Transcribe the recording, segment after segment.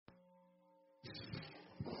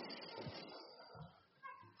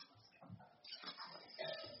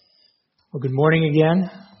Well, good morning again.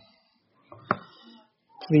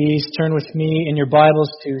 Please turn with me in your Bibles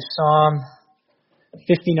to Psalm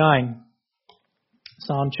 59.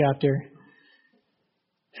 Psalm chapter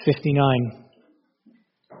 59.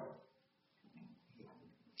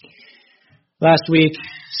 Last week,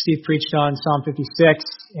 Steve preached on Psalm 56,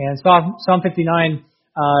 and Psalm 59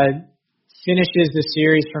 finishes the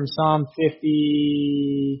series from Psalm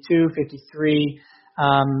 52, 53,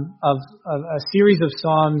 of a series of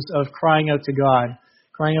psalms of crying out to God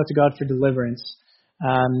for deliverance.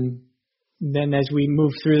 Then as we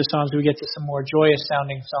move through the psalms, we get to some more joyous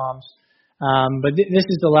sounding psalms. But this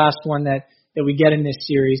is the last one that we get in this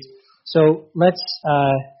series. So let's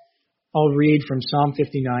all read from Psalm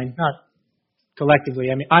 59, not collectively.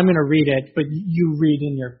 I mean, I'm going to read it, but you read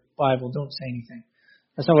in your Bible. Don't say anything.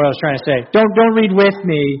 That's not what I was trying to say. Don't read with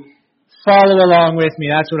me. Follow along with me.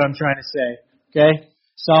 That's what I'm trying to say. Okay?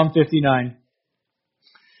 Psalm 59.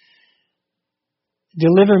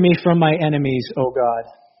 Deliver me from my enemies, O God.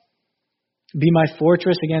 Be my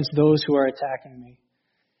fortress against those who are attacking me.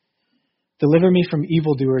 Deliver me from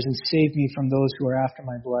evildoers and save me from those who are after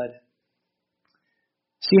my blood.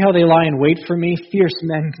 See how they lie in wait for me. Fierce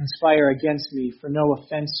men conspire against me for no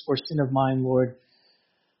offense or sin of mine, Lord.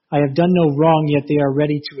 I have done no wrong, yet they are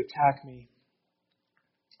ready to attack me.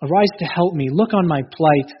 Arise to help me. Look on my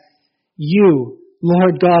plight. You,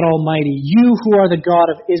 Lord God Almighty, you who are the God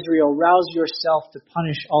of Israel, rouse yourself to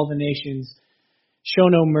punish all the nations. Show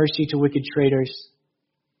no mercy to wicked traitors.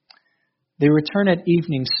 They return at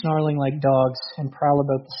evening, snarling like dogs, and prowl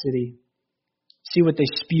about the city. See what they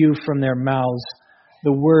spew from their mouths.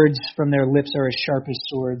 The words from their lips are as sharp as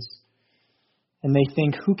swords. And they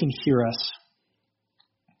think, who can hear us?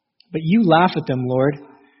 But you laugh at them, Lord.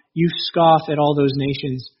 You scoff at all those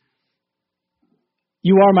nations.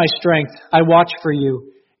 You are my strength. I watch for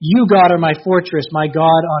you. You, God, are my fortress, my God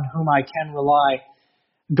on whom I can rely.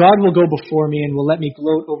 God will go before me and will let me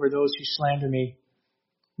gloat over those who slander me.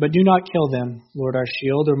 But do not kill them, Lord our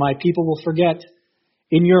shield, or my people will forget.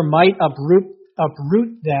 In your might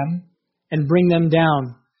uproot them and bring them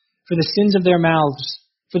down. For the sins of their mouths,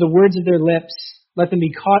 for the words of their lips, let them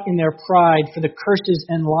be caught in their pride, for the curses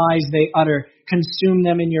and lies they utter. Consume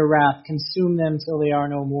them in your wrath. Consume them till they are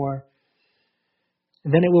no more.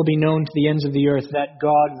 Then it will be known to the ends of the earth that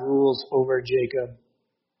God rules over Jacob.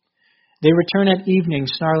 They return at evening,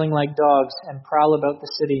 snarling like dogs, and prowl about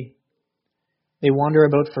the city. They wander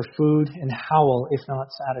about for food and howl if not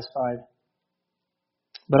satisfied.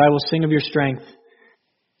 But I will sing of your strength.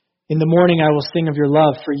 In the morning I will sing of your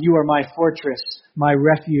love, for you are my fortress, my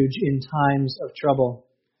refuge in times of trouble.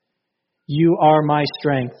 You are my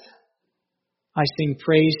strength. I sing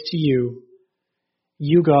praise to you.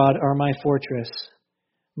 You, God, are my fortress,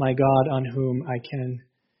 my God on whom I can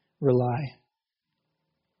rely.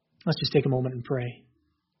 Let's just take a moment and pray.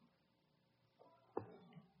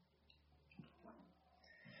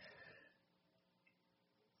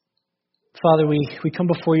 Father, we come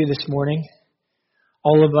before you this morning,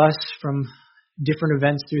 all of us from different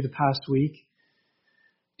events through the past week,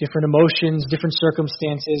 different emotions, different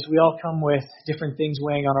circumstances. We all come with different things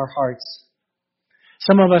weighing on our hearts.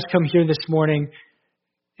 Some of us come here this morning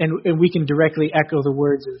and we can directly echo the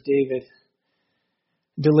words of David.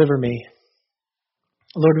 Deliver me.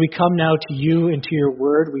 Lord, we come now to you and to your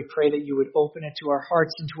word. We pray that you would open it to our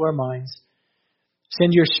hearts and to our minds.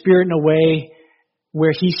 Send your Spirit in a way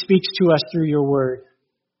where he speaks to us through your word,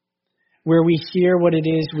 where we hear what it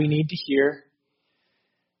is we need to hear,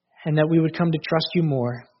 and that we would come to trust you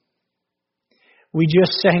more. We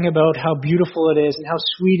just sang about how beautiful it is and how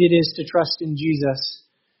sweet it is to trust in Jesus.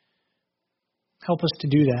 Help us to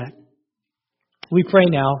do that. We pray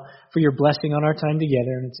now for your blessing on our time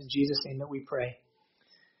together, and it's in Jesus' name that we pray.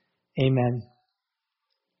 Amen.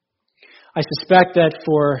 I suspect that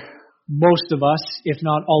for most of us, if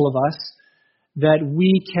not all of us, that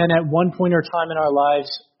we can at one point or time in our lives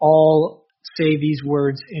all say these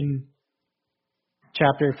words in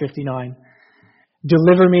chapter 59.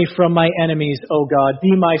 Deliver me from my enemies, O God.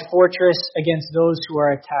 Be my fortress against those who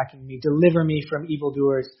are attacking me. Deliver me from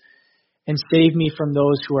evildoers and save me from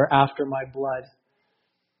those who are after my blood.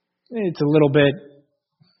 It's a little bit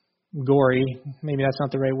gory. Maybe that's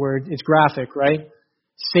not the right word. It's graphic, right?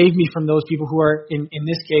 Save me from those people who are, in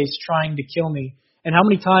this case, trying to kill me. And how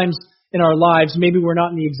many times in our lives, maybe we're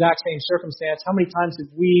not in the exact same circumstance, how many times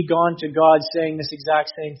have we gone to God saying this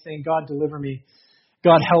exact same thing? God, deliver me.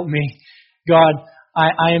 God, help me. God,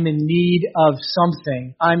 I am in need of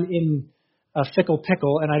something. I'm in a fickle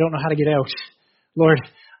pickle and I don't know how to get out. Lord,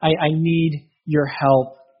 I need your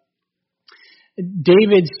help.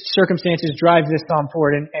 David's circumstances drive this psalm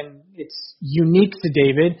forward, and it's unique to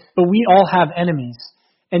David, but we all have enemies.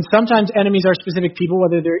 And sometimes enemies are specific people,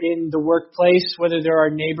 whether they're in the workplace, whether they're our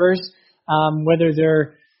neighbors, whether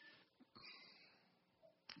they're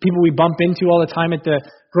people we bump into all the time at the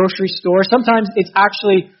grocery store. Sometimes it's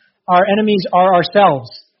actually our enemies are ourselves.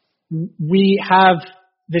 We have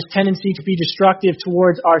this tendency to be destructive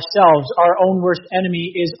towards ourselves. Our own worst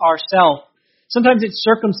enemy is ourself. Sometimes it's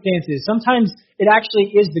circumstances. Sometimes it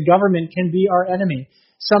actually is the government can be our enemy.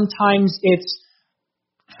 Sometimes it's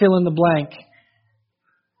fill in the blank.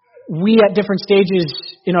 We at different stages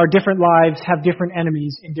in our different lives have different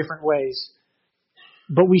enemies in different ways.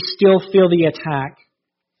 But we still feel the attack.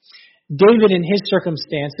 David in his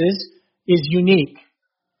circumstances is unique.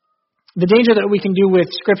 The danger that we can do with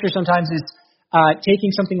Scripture sometimes is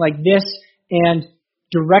taking something like this and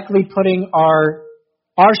directly putting our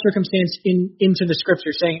circumstance into the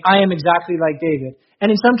Scripture, saying, I am exactly like David.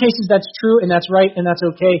 And in some cases that's true and that's right and that's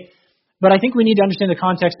okay. But I think we need to understand the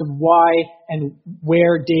context of why and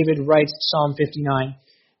where David writes Psalm 59.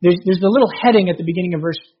 There's the little heading at the beginning of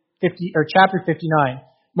verse 50 or chapter 59.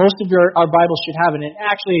 Most of our Bibles should have it. And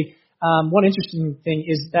actually, one interesting thing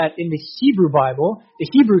is that in the Hebrew Bible, the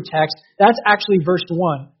Hebrew text, that's actually verse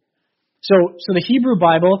 1. So the Hebrew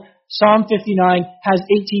Bible, Psalm 59, has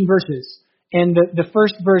 18 verses. And the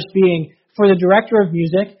first verse being, for the director of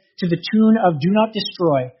music, to the tune of Do Not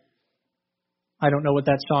Destroy. I don't know what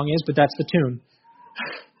that song is, but that's the tune.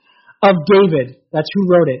 Of David, that's who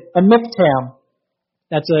wrote it. A miktam,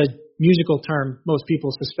 that's a musical term most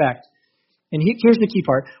people suspect. And here's the key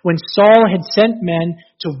part. When Saul had sent men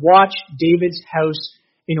to watch David's house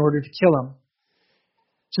in order to kill him.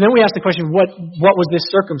 So then we ask the question, what was this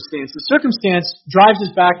circumstance? The circumstance drives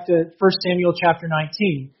us back to 1 Samuel chapter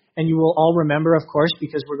 19. And you will all remember, of course,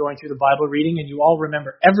 because we're going through the Bible reading, and you all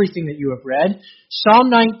remember everything that you have read. Psalm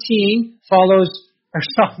 19 follows, or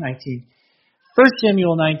Psalm 19. 1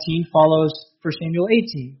 Samuel 19 follows 1 Samuel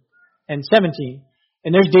 18 and 17.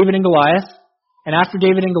 And there's David and Goliath. And after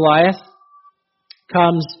David and Goliath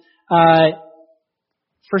comes 1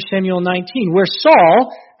 Samuel 19, where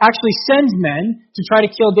Saul actually sends men to try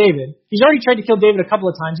to kill David. He's already tried to kill David a couple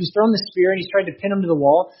of times. He's thrown the spear and he's tried to pin him to the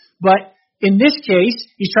wall. But in this case,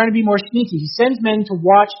 he's trying to be more sneaky. He sends men to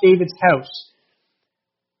watch David's house.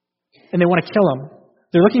 And they want to kill him.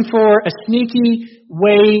 They're looking for a sneaky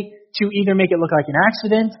way to either make it look like an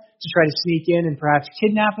accident, to try to sneak in and perhaps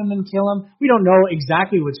kidnap him and kill him. We don't know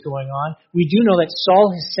exactly what's going on. We do know that Saul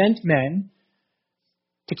has sent men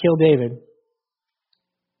to kill David.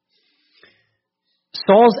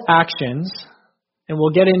 Saul's actions, and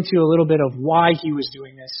we'll get into a little bit of why he was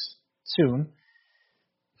doing this soon.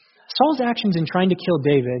 Saul's actions in trying to kill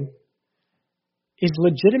David is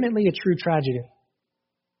legitimately a true tragedy.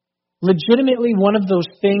 Legitimately one of those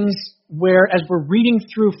things where, as we're reading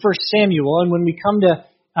through 1 Samuel, and when we come to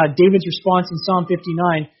David's response in Psalm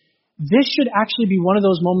 59, this should actually be one of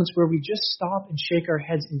those moments where we just stop and shake our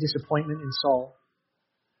heads in disappointment in Saul.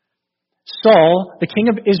 Saul, the king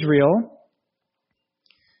of Israel,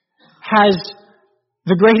 has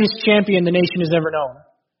the greatest champion the nation has ever known.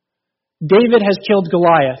 David has killed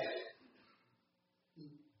Goliath.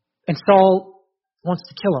 And Saul wants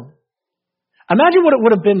to kill him. Imagine what it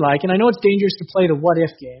would have been like, and I know it's dangerous to play the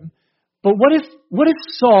what-if game, but what if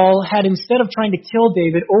Saul had, instead of trying to kill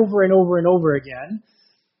David over and over and over again,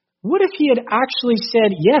 what if he had actually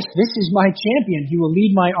said, yes, this is my champion. He will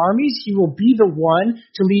lead my armies. He will be the one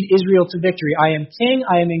to lead Israel to victory. I am king.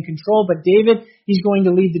 I am in control. But David, he's going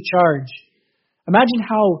to lead the charge. Imagine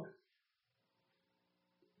how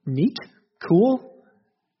neat, cool,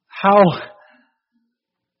 how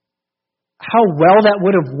well that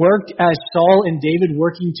would have worked as Saul and David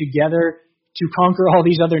working together to conquer all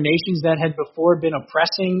these other nations that had before been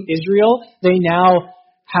oppressing Israel. They now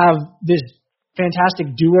have this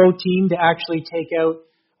fantastic duo team to actually take out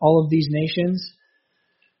all of these nations.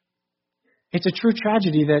 It's a true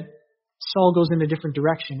tragedy that Saul goes in a different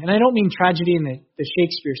direction. And I don't mean tragedy in the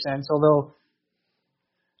Shakespeare sense, although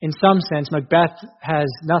in some sense Macbeth has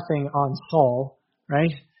nothing on Saul,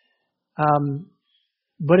 right?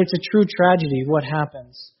 But it's a true tragedy what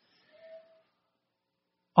happens.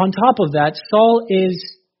 On top of that, Saul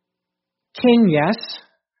is king, yes,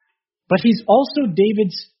 but he's also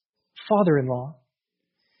David's father-in-law.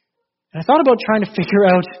 And I thought about trying to figure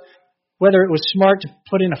out whether it was smart to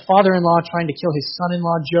put in a father-in-law trying to kill his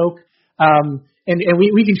son-in-law joke. And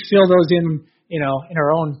we can fill those in, in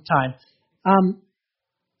our own time.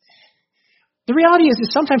 The reality is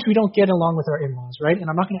sometimes we don't get along with our in-laws, right? And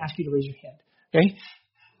I'm not going to ask you to raise your hand, okay?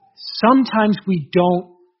 Sometimes we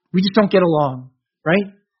just don't get along,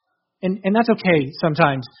 right? And that's okay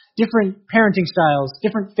sometimes. Different parenting styles,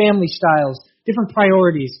 different family styles, different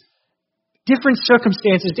priorities, different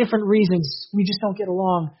circumstances, different reasons. We just don't get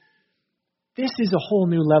along. This is a whole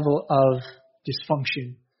new level of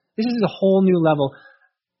dysfunction. This is a whole new level.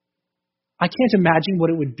 I can't imagine what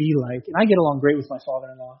it would be like, and I get along great with my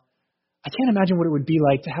father-in-law. I can't imagine what it would be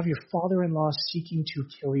like to have your father-in-law seeking to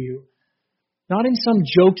kill you. Not in some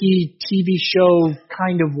jokey TV show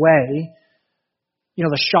kind of way,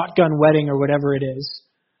 the shotgun wedding or whatever it is.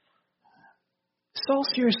 Saul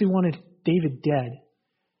seriously wanted David dead.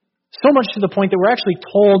 So much to the point that we're actually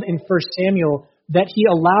told in 1 Samuel that he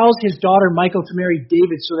allows his daughter Michal to marry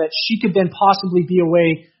David so that she could then possibly be a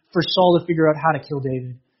way for Saul to figure out how to kill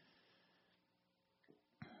David.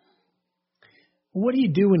 What do you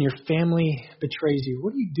do when your family betrays you?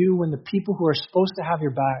 What do you do when the people who are supposed to have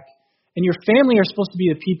your back, and your family are supposed to be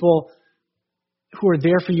the people who are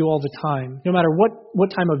there for you all the time? No matter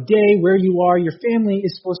what time of day, where you are, your family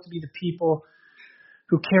is supposed to be the people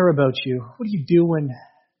who care about you. What do you do when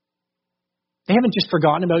they haven't just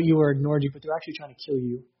forgotten about you or ignored you, but they're actually trying to kill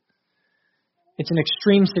you? It's an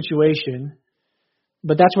extreme situation,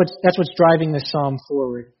 but that's what's driving this psalm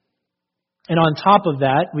forward. And on top of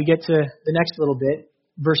that, we get to the next little bit,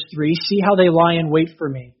 verse 3. See how they lie in wait for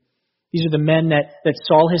me. These are the men that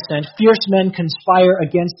Saul has sent. Fierce men conspire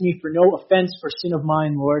against me for no offense, for sin of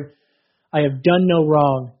mine, Lord. I have done no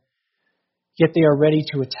wrong, yet they are ready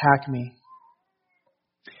to attack me.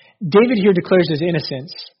 David here declares his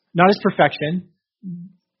innocence, not his perfection.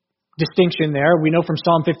 Distinction there. We know from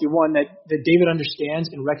Psalm 51 that David understands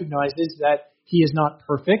and recognizes that he is not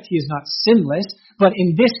perfect, he is not sinless, but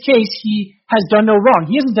in this case he has done no wrong.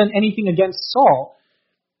 He hasn't done anything against Saul.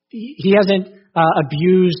 He hasn't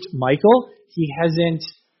abused Michal. He hasn't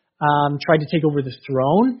tried to take over the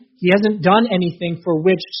throne. He hasn't done anything for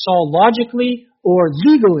which Saul logically or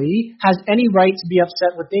legally has any right to be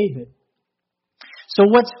upset with David. So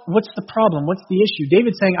what's the problem? What's the issue?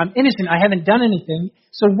 David's saying, I'm innocent, I haven't done anything.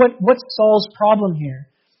 So what's Saul's problem here?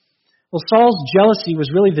 Well, Saul's jealousy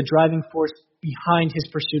was really the driving force behind his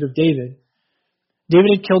pursuit of David.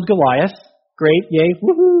 David had killed Goliath. Great, yay,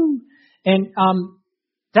 woohoo! And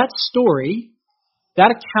that story,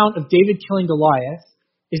 that account of David killing Goliath,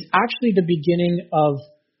 is actually the beginning of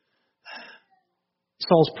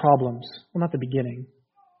Saul's problems. Well, not the beginning.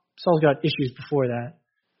 Saul's got issues before that.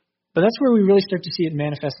 But that's where we really start to see it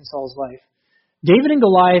manifest in Saul's life. David and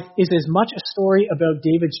Goliath is as much a story about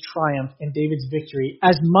David's triumph and David's victory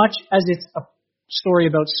as much as it's a story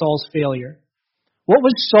about Saul's failure. What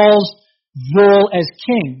was Saul's role as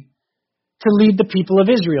king? To lead the people of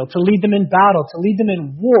Israel, to lead them in battle, to lead them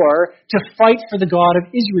in war, to fight for the God of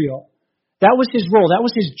Israel. That was his role. That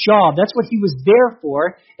was his job. That's what he was there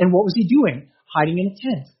for. And what was he doing? Hiding in a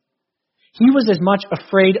tent. He was as much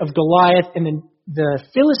afraid of Goliath and the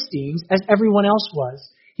Philistines as everyone else was.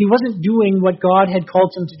 He wasn't doing what God had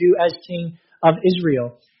called him to do as king of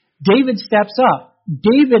Israel. David steps up.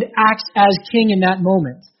 David acts as king in that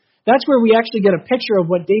moment. That's where we actually get a picture of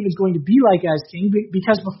what David's going to be like as king,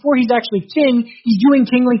 because before he's actually king, he's doing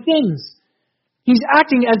kingly things. He's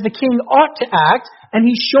acting as the king ought to act, and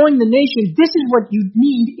he's showing the nation, this is what you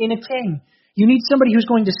need in a king. You need somebody who's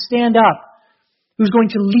going to stand up, who's going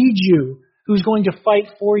to lead you, who's going to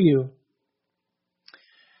fight for you.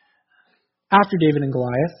 After David and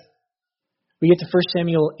Goliath, we get to 1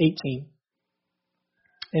 Samuel 18.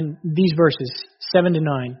 And these verses, 7 to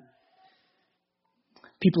 9,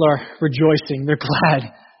 people are rejoicing. They're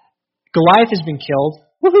glad. Goliath has been killed.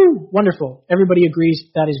 Woohoo! Wonderful. Everybody agrees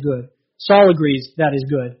that is good. Saul agrees that is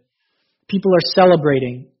good. People are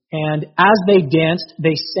celebrating. And as they danced,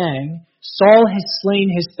 they sang, Saul has slain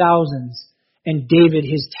his thousands, and David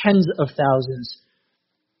his tens of thousands.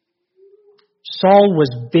 Saul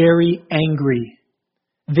was very angry.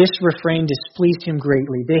 This refrain displeased him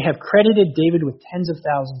greatly. They have credited David with tens of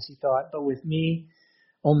thousands, he thought, but with me,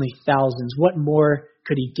 only thousands. What more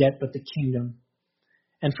could he get but the kingdom?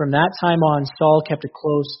 And from that time on, Saul kept a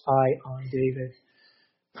close eye on David.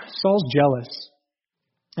 Saul's jealous.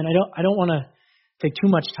 And I don't want to take too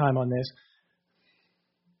much time on this.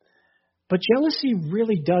 But jealousy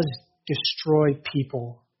really does destroy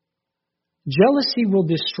people. Jealousy will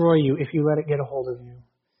destroy you if you let it get a hold of you.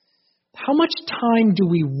 How much time do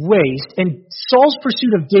we waste? And Saul's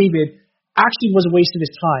pursuit of David actually was a waste of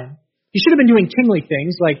his time. He should have been doing kingly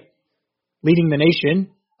things like leading the nation,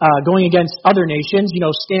 going against other nations,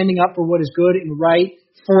 standing up for what is good and right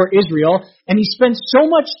for Israel. And he spent so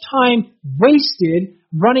much time wasted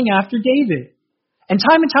running after David. And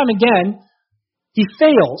time again, he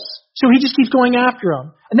fails. So he just keeps going after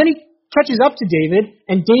him. And then he catches up to David,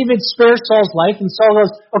 and David spares Saul's life, and Saul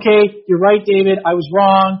goes, okay, you're right, David, I was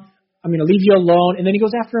wrong, I'm going to leave you alone, and then he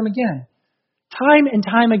goes after him again. Time and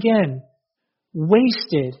time again.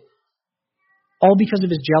 Wasted. All because of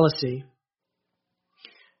his jealousy.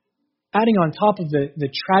 Adding on top of the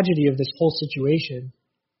tragedy of this whole situation,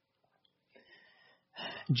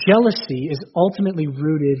 jealousy is ultimately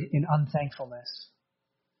rooted in unthankfulness.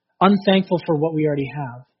 Unthankful for what we already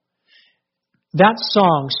have. That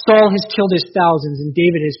song, Saul has killed his thousands and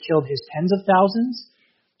David has killed his tens of thousands.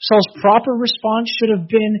 Saul's proper response should have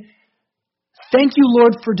been, thank you,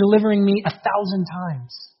 Lord, for delivering me 1,000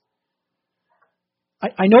 times.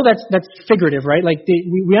 I know that's figurative, right? Like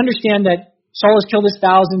we understand that Saul has killed his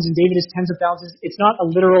thousands and David has tens of thousands. It's not a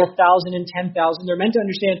literal 1,000 and 10,000. They're meant to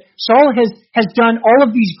understand Saul has done all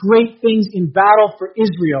of these great things in battle for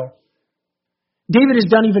Israel. David has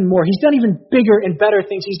done even more. He's done even bigger and better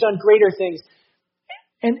things. He's done greater things.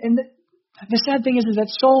 And the sad thing is that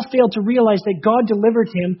Saul failed to realize that God delivered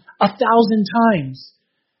him 1,000 times.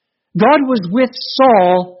 God was with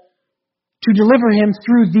Saul to deliver him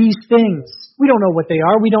through these things. We don't know what they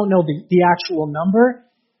are. We don't know the actual number.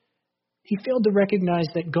 He failed to recognize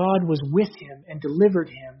that God was with him and delivered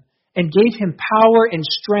him and gave him power and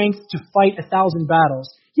strength to fight 1,000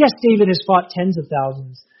 battles. Yes, David has fought tens of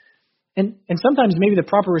thousands. And sometimes maybe the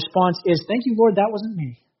proper response is, thank you, Lord, that wasn't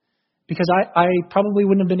me. Because I probably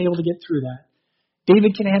wouldn't have been able to get through that.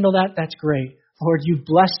 David can handle that. That's great. Lord, you've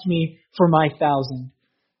blessed me for my 1,000.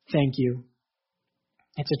 Thank you.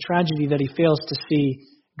 It's a tragedy that he fails to see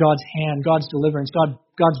God's hand, God's deliverance,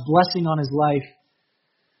 God's blessing on his life.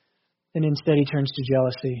 And instead he turns to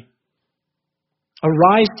jealousy.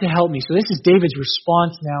 Arise to help me. So this is David's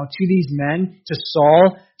response now to these men, to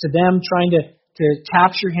Saul, to them trying to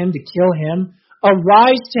capture him, to kill him.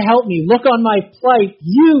 Arise to help me. Look on my plight.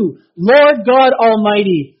 You, Lord God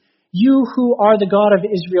Almighty, you who are the God of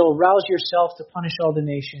Israel, rouse yourself to punish all the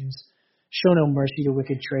nations. Show no mercy to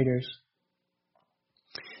wicked traitors.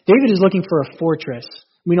 David is looking for a fortress.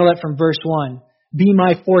 We know that from verse 1. Be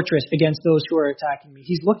my fortress against those who are attacking me.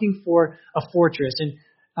 He's looking for a fortress. And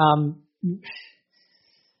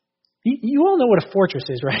you all know what a fortress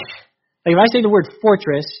is, right? Like if I say the word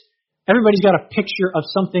fortress, everybody's got a picture of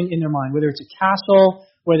something in their mind, whether it's a castle,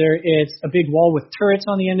 whether it's a big wall with turrets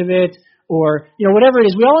on the end of it, or whatever it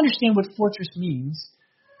is. We all understand what fortress means.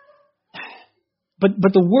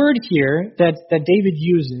 But the word here that David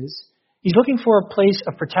uses, he's looking for a place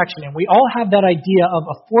of protection. And we all have that idea of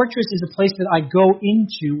a fortress is a place that I go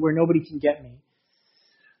into where nobody can get me.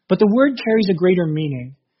 But the word carries a greater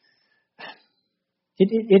meaning.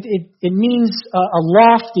 It means a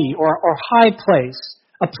lofty or high place,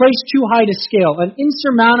 a place too high to scale, an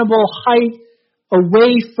insurmountable height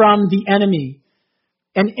away from the enemy.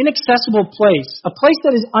 An inaccessible place, a place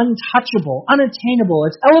that is untouchable, unattainable.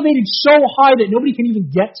 It's elevated so high that nobody can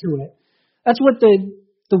even get to it. That's what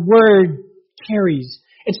the word carries.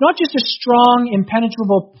 It's not just a strong,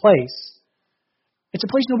 impenetrable place. It's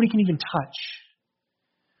a place nobody can even touch.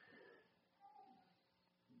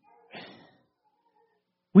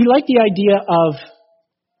 We like the idea of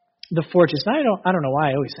the fortress. And I don't know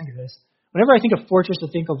why I always think of this. Whenever I think of fortress,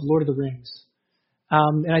 I think of Lord of the Rings.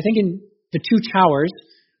 And I think in the Two Towers,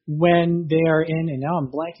 when they are in, and now I'm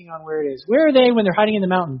blanking on where it is. Where are they when they're hiding in the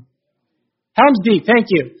mountain? Helm's Deep, thank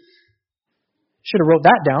you. Should have wrote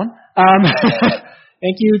that down.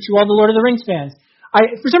 Thank you to all the Lord of the Rings fans.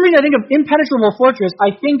 For some reason, I think of impenetrable fortress.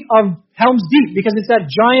 I think of Helm's Deep because it's that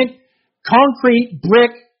giant concrete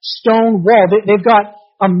brick stone wall. They've got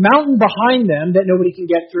a mountain behind them that nobody can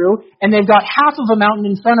get through, and they've got half of a mountain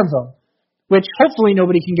in front of them, which hopefully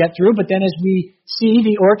nobody can get through. But then as we see,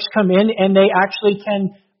 the orcs come in and they actually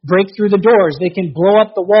can break through the doors. They can blow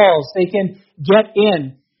up the walls. They can get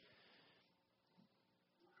in.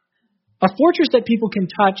 A fortress that people can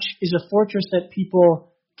touch is a fortress that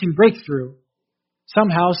people can break through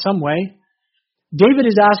somehow, some way. David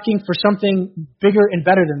is asking for something bigger and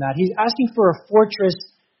better than that. He's asking for a fortress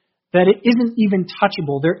that it isn't even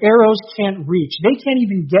touchable. Their arrows can't reach. They can't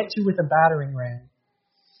even get to with a battering ram.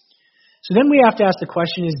 So then we have to ask the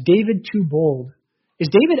question, is David too bold? Is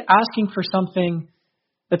David asking for something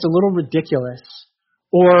that's a little ridiculous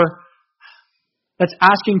or that's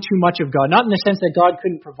asking too much of God? Not in the sense that God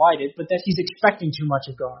couldn't provide it, but that he's expecting too much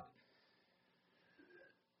of God.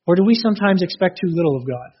 Or do we sometimes expect too little of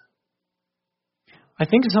God? I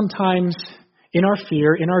think sometimes in our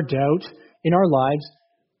fear, in our doubt, in our lives,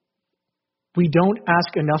 we don't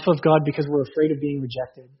ask enough of God because we're afraid of being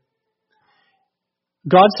rejected.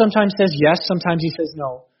 God sometimes says yes, sometimes he says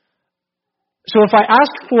no. So if I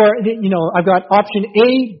ask for, I've got option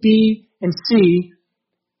A, B, and C,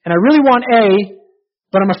 And I really want A,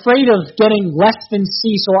 but I'm afraid of getting less than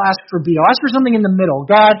C, so I'll ask for B. I'll ask for something in the middle.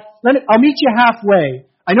 God, I'll meet you halfway.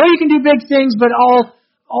 I know you can do big things, but I'll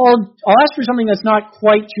ask for something that's not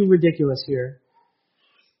quite too ridiculous here.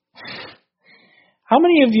 How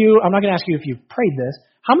many of you, I'm not going to ask you if you've prayed this,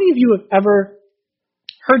 how many of you have ever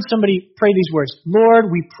heard somebody pray these words?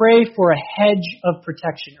 Lord, we pray for a hedge of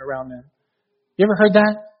protection around them. You ever heard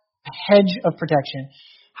that? A hedge of protection.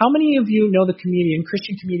 How many of you know the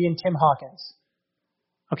Christian comedian Tim Hawkins?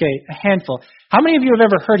 Okay, a handful. How many of you have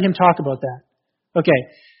ever heard him talk about that? Okay,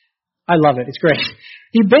 I love it. It's great.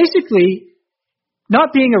 He basically,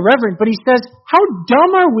 not being irreverent, but he says, how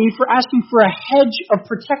dumb are we for asking for a hedge of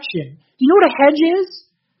protection? Do you know what a hedge is?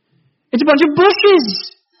 It's a bunch of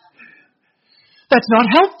bushes. That's not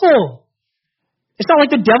helpful. It's not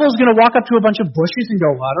like the devil's going to walk up to a bunch of bushes and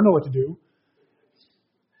go, well, I don't know what to do.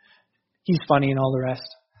 He's funny and all the rest.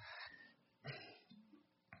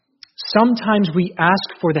 Sometimes we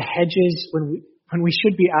ask for the hedges when we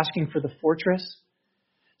should be asking for the fortress.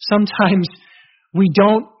 Sometimes we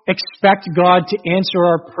don't expect God to answer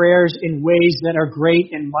our prayers in ways that are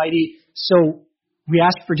great and mighty, so we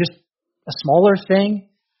ask for just a smaller thing.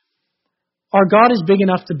 Our God is big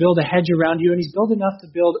enough to build a hedge around you, and He's big enough to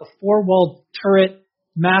build a four-walled turret,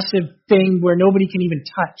 massive thing where nobody can even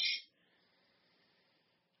touch.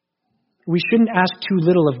 We shouldn't ask too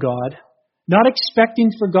little of God, not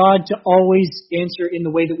expecting for God to always answer in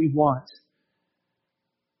the way that we want.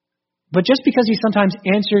 But just because He sometimes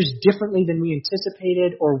answers differently than we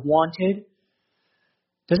anticipated or wanted,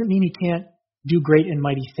 doesn't mean He can't do great and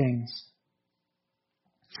mighty things.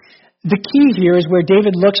 The key here is where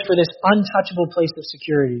David looks for this untouchable place of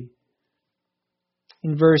security.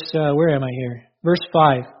 In verse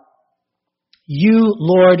 5. You,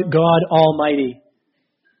 Lord God Almighty,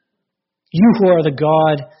 you who are the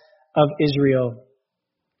God of Israel.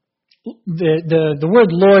 The word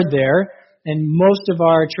Lord there, and most of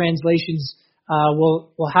our translations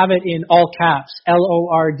will have it in all caps,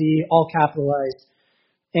 L-O-R-D, all capitalized.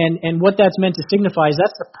 And what that's meant to signify is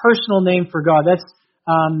that's the personal name for God. That's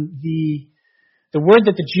the word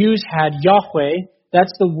that the Jews had, Yahweh.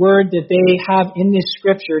 That's the word that they have in this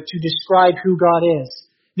scripture to describe who God is.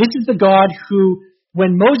 This is the God who,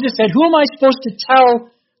 when Moses said, who am I supposed to tell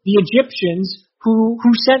the Egyptians who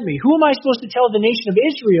sent me? Who am I supposed to tell the nation of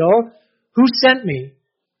Israel who sent me?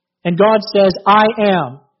 And God says, I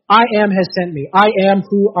am. I am has sent me. I am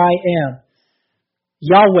who I am.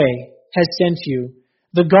 Yahweh has sent you.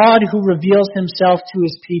 The God who reveals Himself to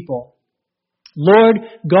His people. Lord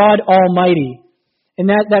God Almighty. And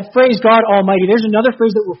that phrase, God Almighty, there's another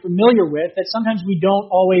phrase that we're familiar with that sometimes we don't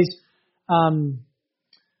always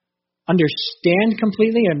understand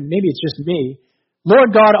completely, and maybe it's just me.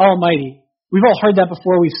 Lord God Almighty. We've all heard that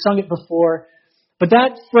before. We've sung it before. But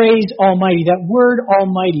that phrase, Almighty, that word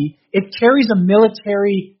Almighty, it carries a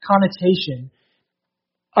military connotation.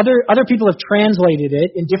 Other people have translated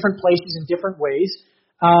it in different places in different ways.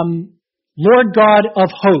 Lord God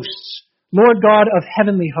of hosts. Lord God of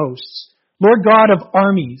heavenly hosts. Lord God of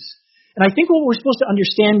armies. And I think what we're supposed to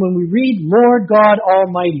understand when we read Lord God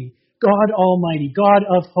Almighty, God Almighty, God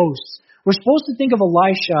of hosts, we're supposed to think of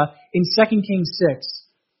Elisha in 2 Kings 6.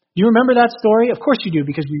 Do you remember that story? Of course you do,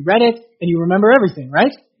 because we read it and you remember everything,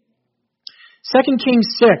 right? 2 Kings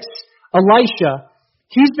 6, Elisha,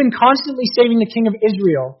 he's been constantly saving the king of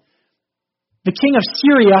Israel. The king of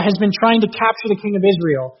Syria has been trying to capture the king of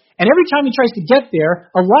Israel. And every time he tries to get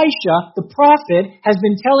there, Elisha, the prophet, has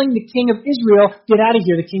been telling the king of Israel, get out of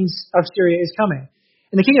here, the king of Syria is coming.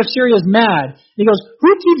 And the king of Syria is mad. And he goes,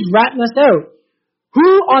 who keeps ratting us out? Who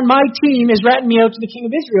on my team is ratting me out to the king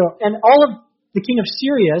of Israel? And all of the king of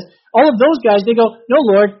Syria, all of those guys, they go, no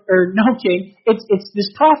Lord, or no king, it's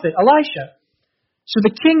this prophet, Elisha. So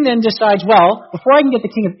the king then decides, well, before I can get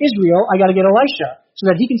the king of Israel, I got to get Elisha, so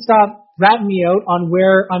that he can stop ratting me out on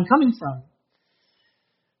where I'm coming from.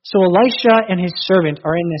 So Elisha and his servant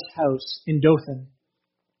are in this house in Dothan.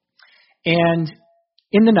 And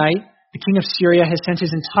in the night, the king of Syria has sent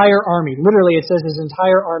his entire army, literally it says his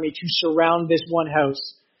entire army, to surround this one house.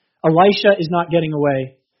 Elisha is not getting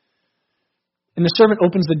away. And the servant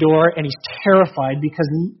opens the door and he's terrified because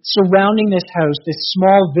surrounding this house, this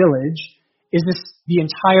small village, is the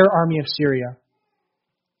entire army of Syria.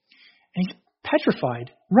 And he's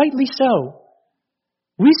petrified, rightly so.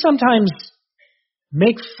 We sometimes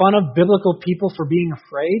make fun of biblical people for being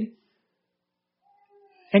afraid.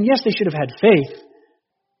 And yes, they should have had faith.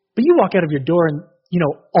 But you walk out of your door and,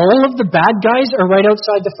 all of the bad guys are right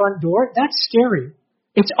outside the front door. That's scary.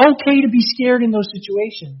 It's okay to be scared in those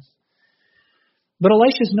situations. But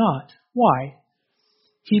Elisha's not. Why?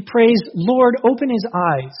 he prays, Lord, open his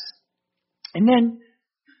eyes. And then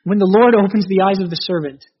when the Lord opens the eyes of the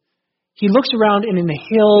servant, he looks around, and in the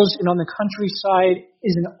hills and on the countryside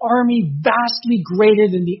is an army vastly greater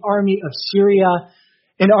than the army of Syria,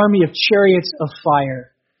 an army of chariots of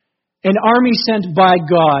fire, an army sent by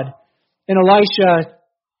God. And Elisha,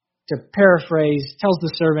 to paraphrase, tells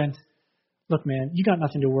the servant, look, man, you got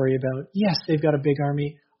nothing to worry about. Yes, they've got a big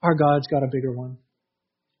army. Our God's got a bigger one.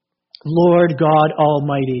 Lord God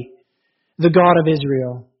Almighty, the God of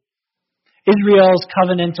Israel, Israel's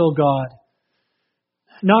covenantal God.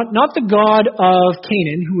 Not the God of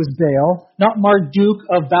Canaan, who was Baal, not Marduk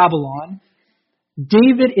of Babylon.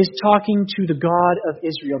 David is talking to the God of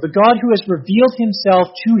Israel, the God who has revealed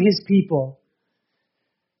himself to his people.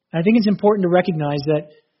 I think it's important to recognize that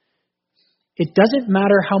it doesn't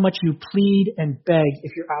matter how much you plead and beg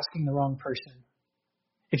if you're asking the wrong person,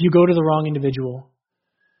 if you go to the wrong individual.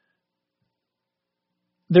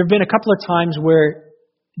 There have been a couple of times where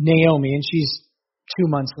Naomi, and she's 2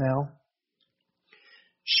 months now,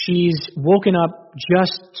 she's woken up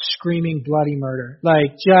just screaming bloody murder.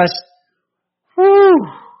 Like, just, whoo!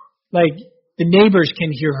 Like, the neighbors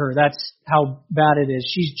can hear her. That's how bad it is.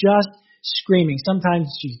 She's just screaming. Sometimes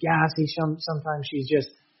she's gassy. Sometimes she's just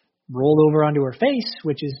rolled over onto her face,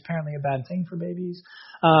 which is apparently a bad thing for babies.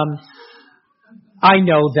 I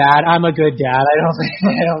know that. I'm a good dad. I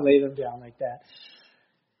don't lay them down like that.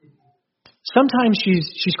 Sometimes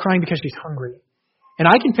she's crying because she's hungry. And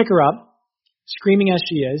I can pick her up, screaming as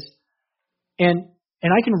she is, and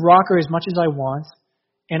I can rock her as much as I want,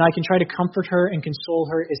 and I can try to comfort her and console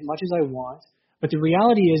her as much as I want. But the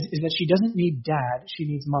reality is that she doesn't need dad, she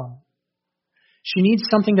needs mom. She needs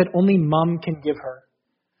something that only mom can give her.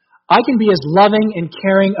 I can be as loving and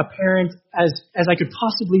caring a parent as I could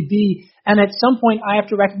possibly be, and at some point I have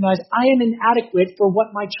to recognize I am inadequate for what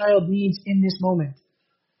my child needs in this moment.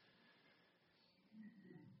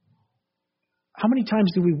 How many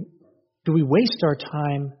times do we waste our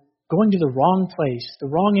time going to the wrong place, the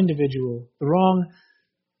wrong individual, the wrong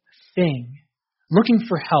thing, looking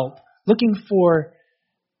for help, looking for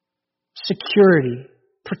security,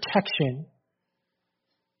 protection,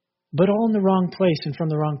 but all in the wrong place and from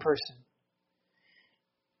the wrong person?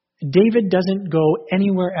 David doesn't go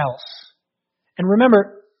anywhere else. And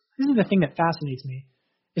remember, this is the thing that fascinates me,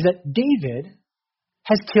 is that David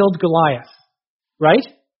has killed Goliath, right?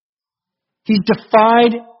 He's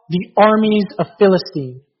defied the armies of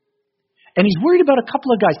Philistine. And he's worried about a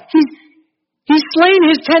couple of guys. He's slain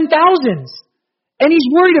his 10,000s. And he's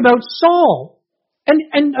worried about Saul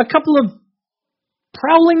and a couple of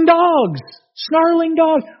prowling dogs, snarling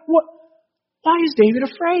dogs. Why is David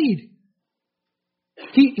afraid?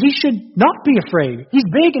 He should not be afraid. He's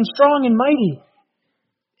big and strong and mighty.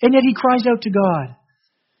 And yet he cries out to God,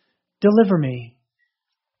 deliver me.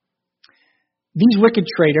 These wicked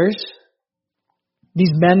traitors,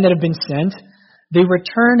 these men that have been sent, they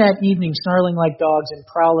return at evening snarling like dogs and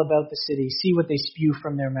prowl about the city. See what they spew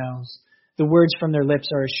from their mouths. The words from their lips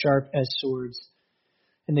are as sharp as swords.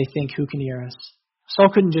 And they think, who can hear us? Saul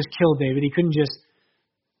couldn't just kill David. He couldn't just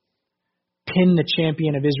pin the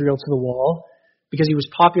champion of Israel to the wall because he was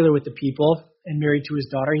popular with the people and married to his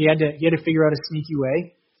daughter. He had to figure out a sneaky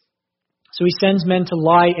way. So he sends men to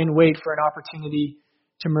lie in wait for an opportunity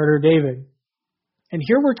to murder David. And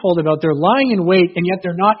here we're told about they're lying in wait, and yet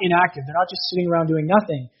they're not inactive. They're not just sitting around doing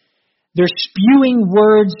nothing. They're spewing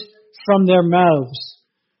words from their mouths.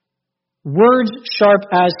 Words sharp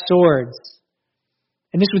as swords.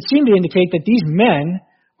 And this would seem to indicate that these men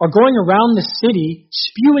are going around the city,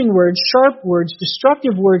 spewing words, sharp words,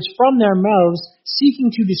 destructive words from their mouths,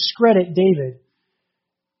 seeking to discredit David.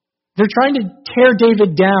 They're trying to tear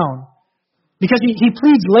David down. Because he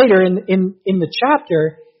pleads later in the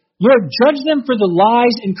chapter, Lord, judge them for the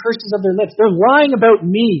lies and curses of their lips. They're lying about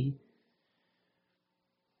me.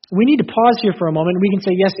 We need to pause here for a moment. We can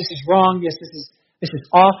say, yes, this is wrong. Yes, this is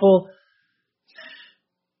awful.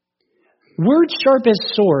 Words sharp as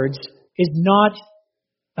swords is not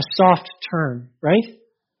a soft term, right?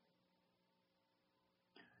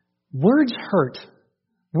 Words hurt.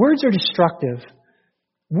 Words are destructive.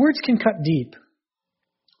 Words can cut deep.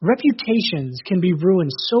 Reputations can be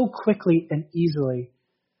ruined so quickly and easily,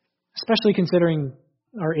 especially considering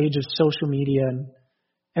our age of social media and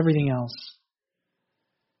everything else.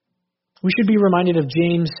 We should be reminded of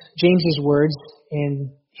James's words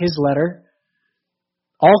in his letter.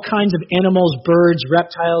 All kinds of animals, birds,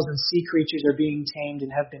 reptiles, and sea creatures are being tamed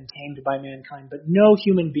and have been tamed by mankind, but no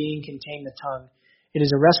human being can tame the tongue. It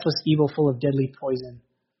is a restless evil full of deadly poison.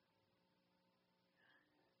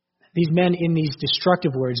 These men in these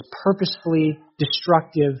destructive words, purposefully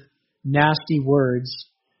destructive, nasty words,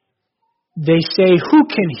 They say, who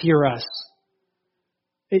can hear us?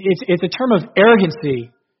 It's a term of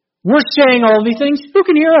arrogancy. We're saying all of these things. Who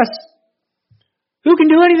can hear us? Who can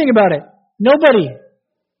do anything about it? Nobody.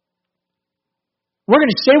 We're going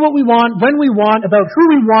to say what we want, when we want, about who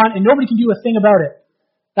we want, and nobody can do a thing about it.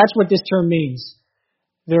 That's what this term means.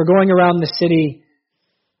 They're going around the city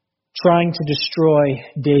trying to destroy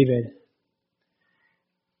David.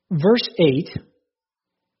 Verse 8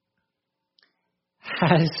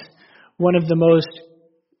 has one of the most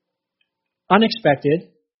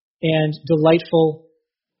unexpected and delightful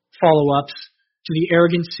follow-ups to the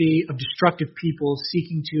arrogancy of destructive people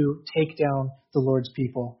seeking to take down the Lord's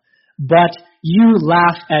people. But you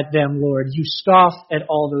laugh at them, Lord. You scoff at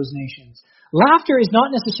all those nations. Laughter is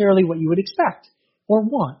not necessarily what you would expect or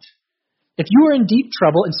want. If you are in deep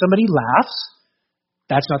trouble and somebody laughs,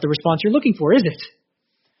 that's not the response you're looking for, is it?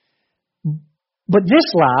 But this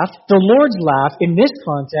laugh, the Lord's laugh, in this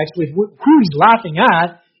context, with who he's laughing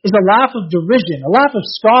at, is a laugh of derision, a laugh of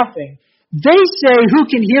scoffing. They say, who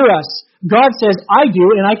can hear us? God says, I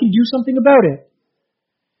do, and I can do something about it.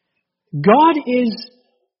 God is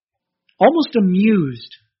almost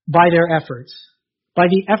amused by their efforts, by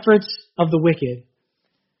the efforts of the wicked.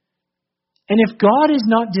 And if God is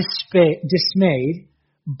not dismayed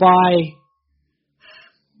by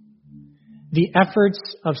the efforts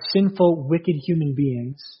of sinful, wicked human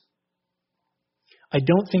beings, I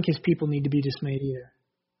don't think his people need to be dismayed either.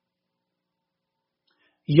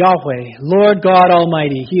 Yahweh, Lord God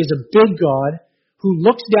Almighty, he is a big God who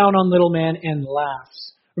looks down on little man and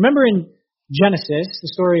laughs. Remember in Genesis,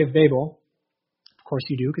 the story of Babel, of course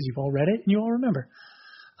you do because you've all read it and you all remember.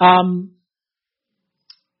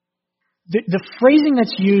 The phrasing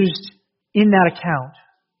that's used in that account,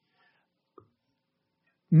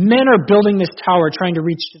 men are building this tower trying to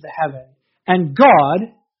reach to the heaven. And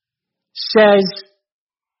God says,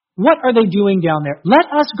 what are they doing down there? Let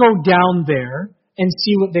us go down there and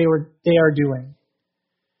see what they are doing.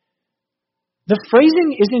 The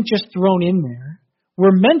phrasing isn't just thrown in there.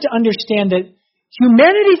 We're meant to understand that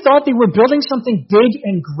humanity thought they were building something big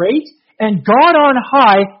and great, and God on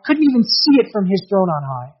high couldn't even see it from his throne on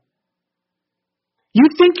high. You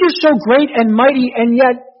think you're so great and mighty, and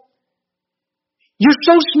yet you're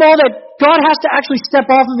so small that God has to actually step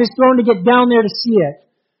off of his throne to get down there to see it.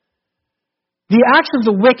 The acts of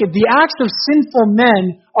the wicked, the acts of sinful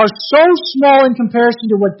men are so small in comparison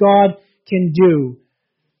to what God can do.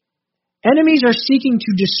 Enemies are seeking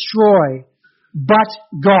to destroy, but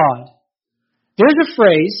God. There's a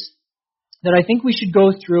phrase that I think we should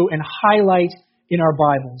go through and highlight in our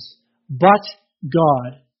Bibles. But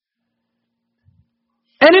God.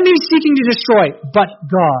 Enemies seeking to destroy, but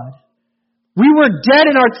God. We were dead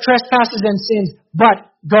in our trespasses and sins, but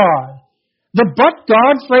God. The but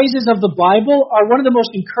God phrases of the Bible are one of the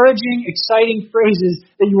most encouraging, exciting phrases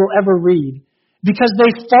that you will ever read. Because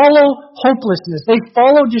they follow hopelessness. They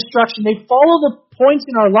follow destruction. They follow the points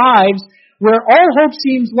in our lives where all hope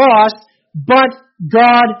seems lost, but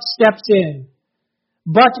God steps in.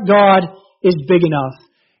 But God is big enough.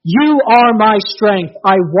 You are my strength.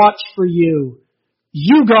 I watch for you.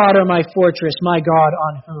 You, God, are my fortress, my God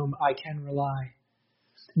on whom I can rely.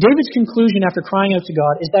 David's conclusion after crying out to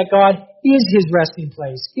God is that God is his resting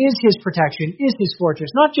place, is his protection, is his fortress.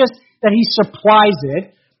 Not just that he supplies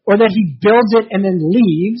it or that he builds it and then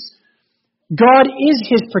leaves. God is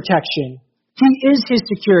his protection. He is his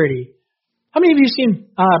security. How many of you have seen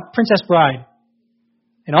Princess Bride?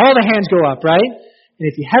 And all the hands go up, right? And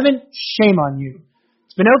if you haven't, shame on you.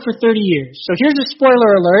 It's been out for 30 years. So here's a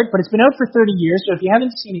spoiler alert, but it's been out for 30 years, so if you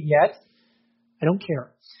haven't seen it yet, I don't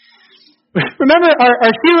care. Remember,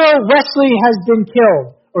 our hero, Wesley, has been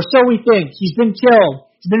killed, or so we think. He's been killed.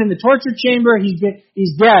 He's been in the torture chamber. He's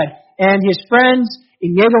dead. And his friends,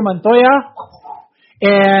 Inigo Montoya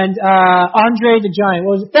and Andre the Giant.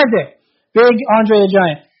 What was it? Fezzik. Big Andre the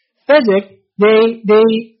Giant. Fezzik,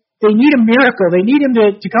 they need a miracle. They need him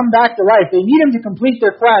to come back to life. They need him to complete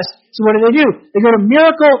their quest. So what do? They go to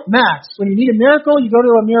Miracle Max. When you need a miracle, you go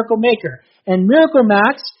to a miracle maker. And Miracle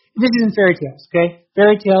Max, this isn't fairy tales, okay?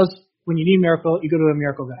 Fairy tales, when you need a miracle, you go to a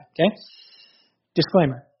miracle guy, okay?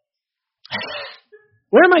 Disclaimer.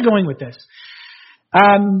 Where am I going with this?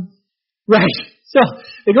 Right. So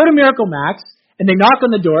they go to Miracle Max, and they knock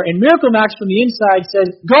on the door, and Miracle Max from the inside says,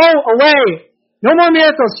 "Go away! No more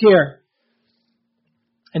miracles here."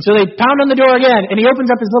 And so they pound on the door again, and he opens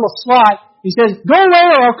up his little slot. He says, "Go away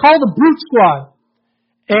or I'll call the Brute Squad."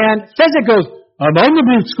 And Fezzik goes, "I'm on the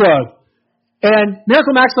Brute Squad." And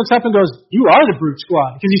Miracle Max looks up and goes, "You are the Brute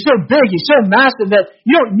Squad." Because he's so big, he's so massive that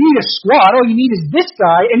you don't need a squad. All you need is this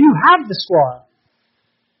guy, and you have the squad.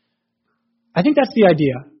 I think that's the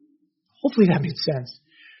idea. Hopefully that made sense.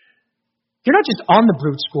 You're not just on the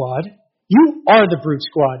brute squad. You are the brute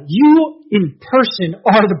squad. You in person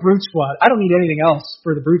are the brute squad. I don't need anything else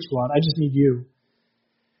for the brute squad. I just need you.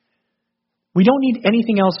 We don't need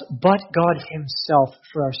anything else but God himself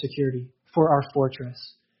for our security, for our fortress.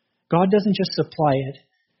 God doesn't just supply it.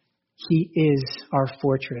 He is our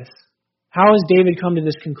fortress. How has David come to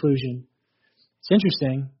this conclusion? It's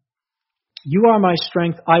interesting. You are my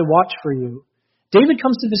strength. I watch for you. David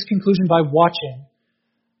comes to this conclusion by watching.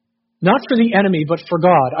 Not for the enemy, but for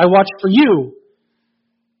God. I watch for you.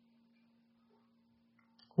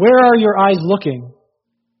 Where are your eyes looking?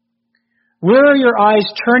 Where are your eyes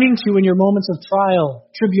turning to in your moments of trial,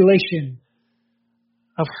 tribulation,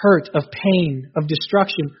 of hurt, of pain, of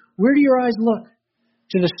destruction? Where do your eyes look?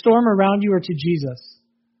 To the storm around you or to Jesus?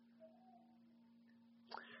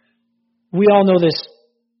 We all know this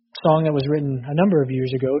song that was written a number of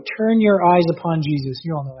years ago. Turn your eyes upon Jesus.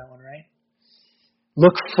 You all know that one, right?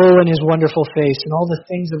 Look full in his wonderful face, and all the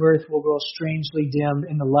things of earth will grow strangely dim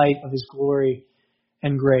in the light of his glory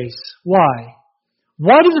and grace. Why?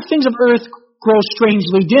 Why do the things of earth grow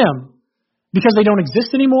strangely dim? Because they don't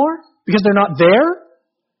exist anymore? Because they're not there?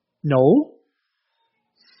 No.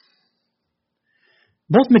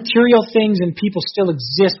 Both material things and people still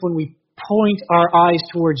exist when we point our eyes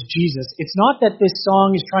towards Jesus. It's not that this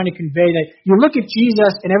song is trying to convey that you look at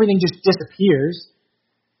Jesus and everything just disappears.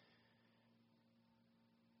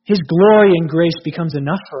 His glory and grace becomes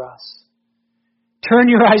enough for us. Turn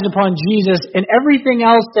your eyes upon Jesus and everything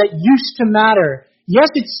else that used to matter. Yes,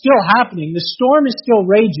 it's still happening. The storm is still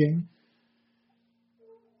raging.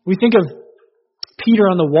 We think of Peter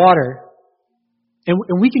on the water,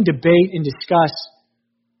 and we can debate and discuss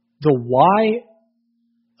the why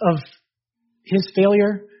of his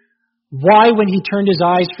failure. Why, when he turned his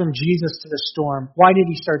eyes from Jesus to the storm, why did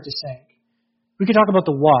he start to sink? We could talk about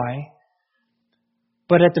the why.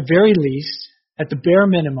 But at the very least, at the bare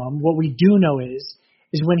minimum, what we do know is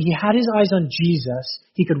when he had his eyes on Jesus,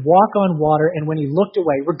 he could walk on water, and when he looked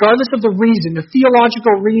away, regardless of the reason, the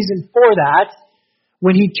theological reason for that,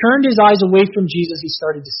 when he turned his eyes away from Jesus, he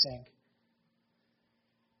started to sink.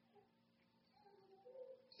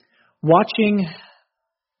 Watching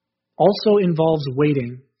also involves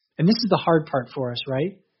waiting. And this is the hard part for us,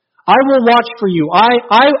 right? I will watch for you.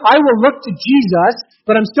 I will look to Jesus,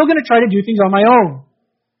 but I'm still going to try to do things on my own.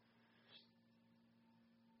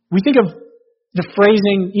 We think of the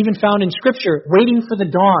phrasing even found in Scripture, waiting for the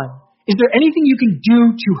dawn. Is there anything you can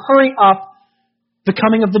do to hurry up the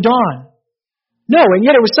coming of the dawn? No, and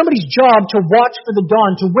yet it was somebody's job to watch for the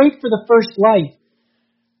dawn, to wait for the first light.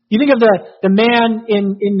 You think of the man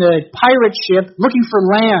in the pirate ship looking for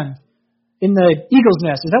land in the eagle's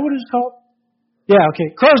nest. Is that what it was called? Yeah,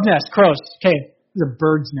 okay. Crow's nest. Crows. Okay. It was a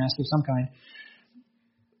bird's nest of some kind.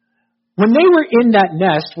 When they were in that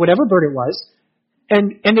nest, whatever bird it was,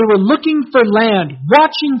 and they were looking for land,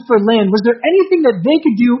 watching for land, was there anything that they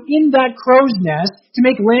could do in that crow's nest to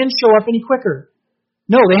make land show up any quicker?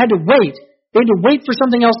 No, they had to wait. They had to wait for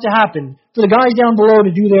something else to happen, for the guys down below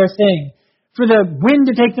to do their thing, for the wind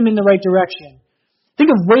to take them in the right direction. Think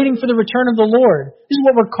of waiting for the return of the Lord. This is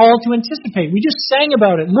what we're called to anticipate. We just sang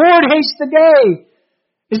about it. Lord, haste the day.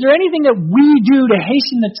 Is there anything that we do to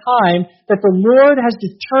hasten the time that the Lord has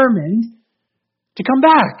determined to come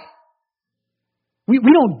back? We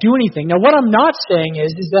don't do anything. Now, what I'm not saying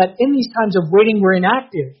is that in these times of waiting, we're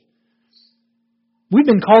inactive. We've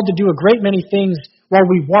been called to do a great many things while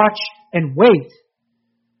we watch and wait.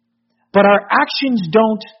 But our actions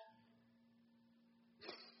don't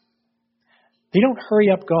hurry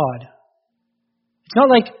up God. It's not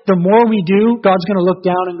like the more we do, God's going to look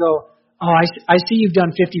down and go, oh, I see you've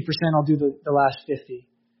done 50%, I'll do the last 50.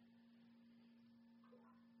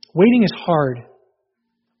 Waiting is hard.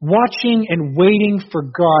 Watching and waiting for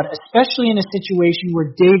God, especially in a situation where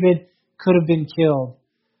David could have been killed.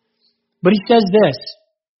 But he says this,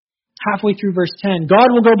 halfway through verse 10, God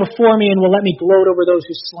will go before me and will let me gloat over those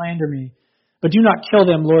who slander me. But do not kill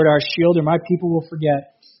them, Lord, our shield, or my people will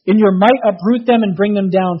forget. In your might uproot them and bring them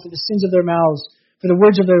down for the sins of their mouths. For the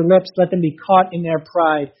words of their lips, let them be caught in their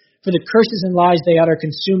pride. For the curses and lies they utter,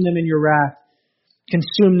 consume them in your wrath.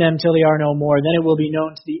 Consume them till they are no more. Then it will be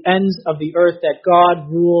known to the ends of the earth that God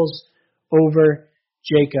rules over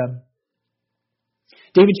Jacob.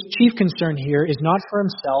 David's chief concern here is not for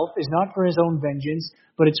himself, is not for his own vengeance,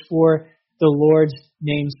 but it's for the Lord's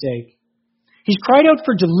name's sake. He's cried out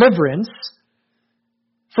for deliverance,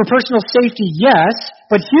 for personal safety, yes,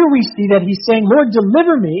 but here we see that he's saying, Lord,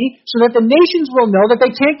 deliver me so that the nations will know that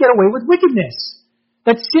they can't get away with wickedness,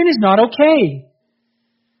 that sin is not okay.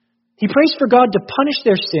 He prays for God to punish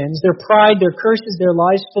their sins, their pride, their curses, their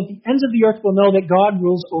lies, so that the ends of the earth will know that God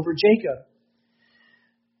rules over Jacob.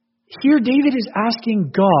 Here David is asking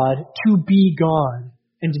God to be God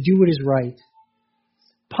and to do what is right.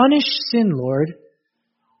 Punish sin, Lord,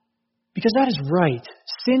 because that is right.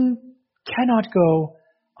 Sin cannot go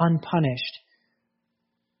unpunished.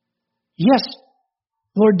 Yes,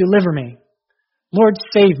 Lord, deliver me. Lord,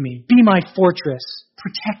 save me. Be my fortress.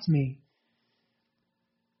 Protect me.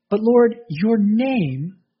 But Lord, your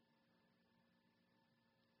name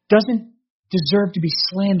doesn't deserve to be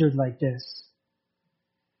slandered like this.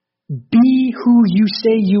 Be who you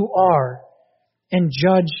say you are and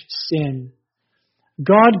judge sin.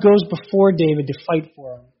 God goes before David to fight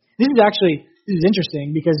for him. This is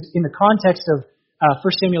interesting because in the context of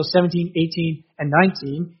 1 Samuel 17, 18, and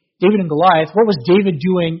 19, David and Goliath, what was David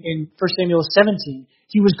doing in 1 Samuel 17?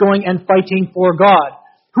 He was going and fighting for God.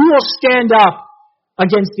 Who will stand up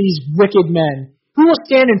against these wicked men? Who will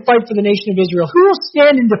stand and fight for the nation of Israel? Who will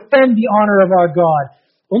stand and defend the honor of our God?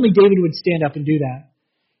 Only David would stand up and do that.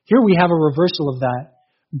 Here we have a reversal of that.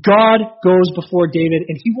 God goes before David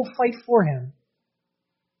and he will fight for him.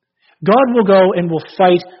 God will go and will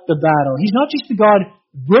fight the battle. He's not just the God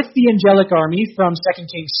with the angelic army from 2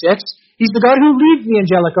 Kings 6. He's the God who leads the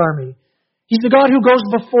angelic army. He's the God who goes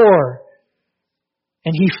before.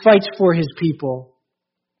 And he fights for his people.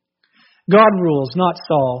 God rules, not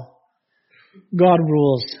Saul. God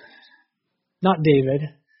rules, not David.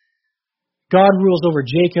 God rules over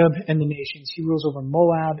Jacob and the nations. He rules over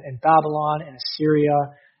Moab and Babylon and Assyria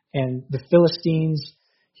and the Philistines.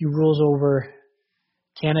 He rules over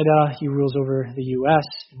Canada. He rules over the U.S.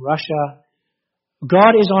 and Russia.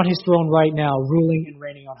 God is on his throne right now, ruling and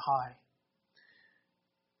reigning on high.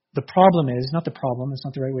 The problem is, not the problem, that's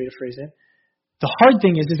not the right way to phrase it. The hard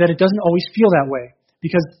thing is that it doesn't always feel that way.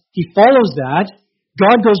 Because he follows that.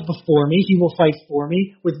 God goes before me. He will fight for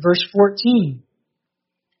me with verse 14.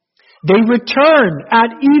 They return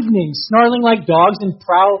at evening, snarling like dogs and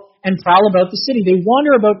prowl about the city. They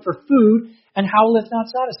wander about for food and howl if not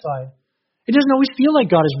satisfied. It doesn't always feel like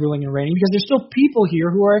God is ruling and reigning because there's still people here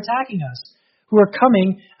who are attacking us, who are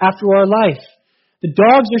coming after our life. The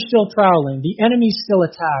dogs are still prowling. The enemies still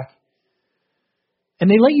attack. And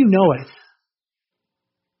they let you know it.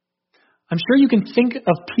 I'm sure you can think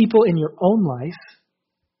of people in your own life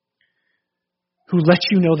who let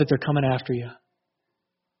you know that they're coming after you,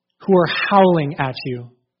 who are howling at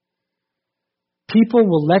you. People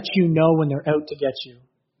will let you know when they're out to get you.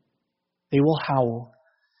 They will howl.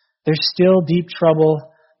 There's still deep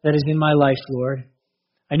trouble that is in my life, Lord.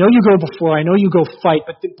 I know you go before. I know you go fight,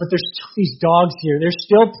 but there's still these dogs here. They're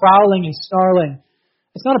still prowling and snarling.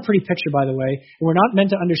 It's not a pretty picture, by the way. And we're not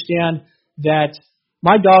meant to understand that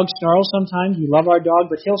my dog snarls sometimes. We love our dog,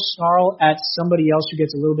 but he'll snarl at somebody else who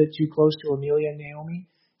gets a little bit too close to Amelia and Naomi.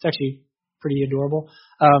 It's actually pretty adorable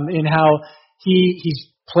in how he's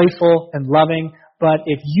playful and loving. But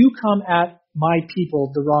if you come at my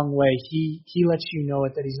people the wrong way, he lets you know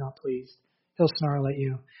it that he's not pleased. He'll snarl at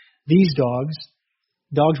you. These dogs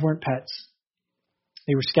weren't pets.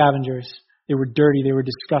 They were scavengers. They were dirty. They were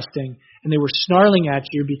disgusting. And they were snarling at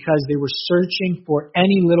you because they were searching for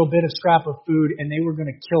any little bit of scrap of food and they were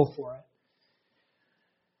going to kill for it.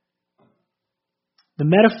 The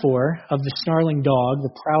metaphor of the snarling dog,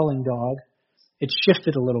 the prowling dog, it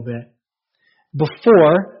shifted a little bit.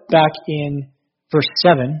 Before, back in verse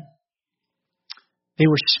 7, they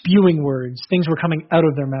were spewing words. Things were coming out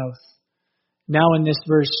of their mouth. Now in this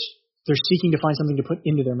verse, they're seeking to find something to put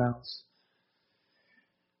into their mouths.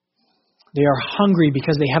 They are hungry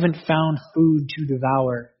because they haven't found food to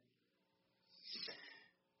devour.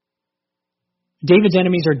 David's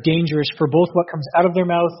enemies are dangerous for both what comes out of their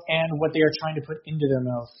mouth and what they are trying to put into their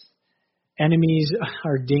mouth. Enemies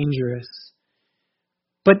are dangerous.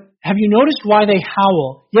 But have you noticed why they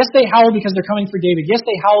howl? Yes, they howl because they're coming for David. Yes,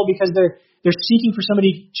 they howl because they're seeking for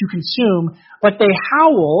somebody to consume. But they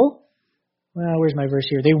howl, well, where's my verse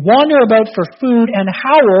here? They wander about for food and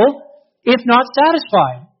howl if not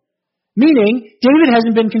satisfied. Meaning, David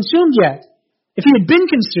hasn't been consumed yet. If he had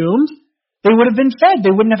been consumed, they would have been fed.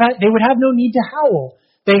 They would have no need to howl.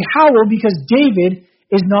 They howl because David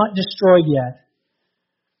is not destroyed yet.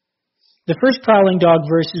 The first prowling dog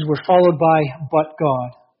verses were followed by, but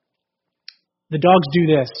God. The dogs do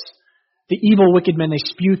this. The evil, wicked men, they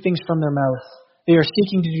spew things from their mouth. They are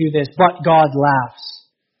seeking to do this, but God laughs.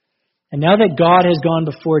 And now that God has gone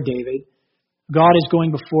before David, God is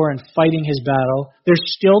going before and fighting his battle. There's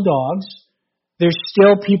still dogs. There's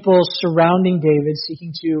still people surrounding David,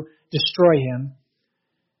 seeking to destroy him.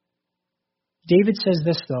 David says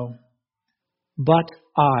this, though, but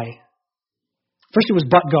I. First it was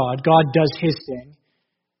but God. God does his thing.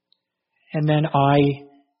 And then I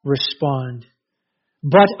respond.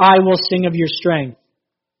 But I will sing of your strength.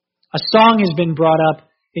 A song has been brought up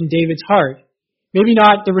in David's heart. Maybe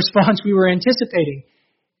not the response we were anticipating.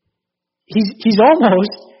 He's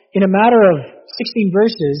almost, in a matter of 16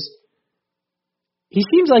 verses, he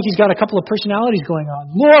seems like he's got a couple of personalities going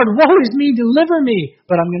on. Lord, woe is me, deliver me.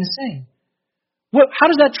 But I'm going to sing. How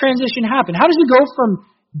does that transition happen? How does he go from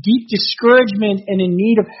deep discouragement and in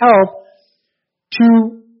need of help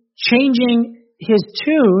to changing his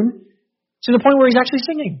tune to the point where he's actually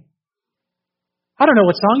singing? I don't know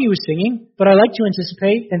what song he was singing, but I like to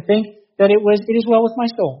anticipate and think that it is well with my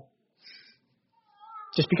soul.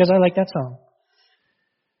 Just because I like that song.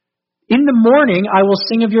 In the morning, I will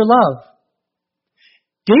sing of your love.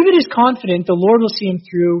 David is confident the Lord will see him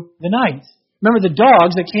through the night. Remember, the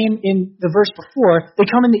dogs that came in the verse before, they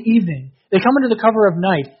come in the evening. They come under the cover of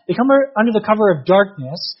night. They come under the cover of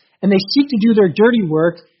darkness, and they seek to do their dirty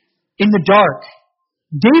work in the dark.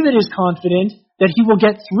 David is confident that he will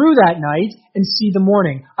get through that night and see the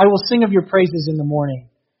morning. I will sing of your praises in the morning.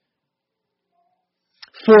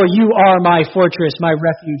 For you are my fortress, my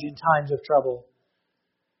refuge in times of trouble.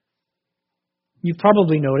 You've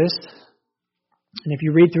probably noticed, and if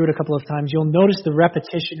you read through it a couple of times, you'll notice the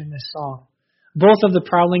repetition in this song. Both of the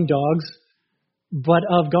prowling dogs, but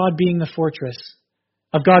of God being the fortress.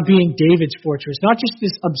 Of God being David's fortress. Not just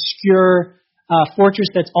this obscure fortress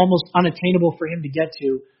that's almost unattainable for him to get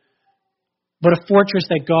to, but a fortress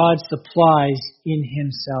that God supplies in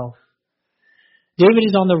himself. David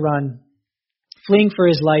is on the run, fleeing for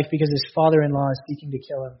his life because his father-in-law is seeking to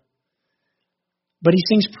kill him. But he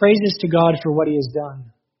sings praises to God for what he has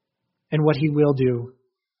done and what he will do.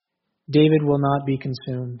 David will not be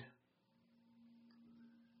consumed.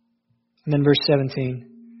 And then verse 17.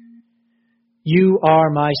 You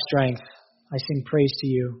are my strength. I sing praise to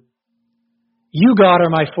you. You, God,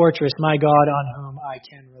 are my fortress, my God on whom I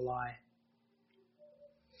can rely.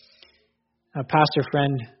 A pastor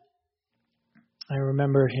friend, I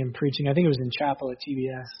remember him preaching, I think it was in chapel at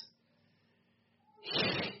TBS.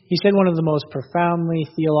 He said one of the most profoundly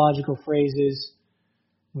theological phrases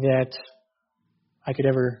that I could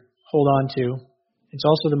ever hold on to. It's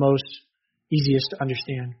also the most easiest to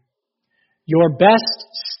understand. Your best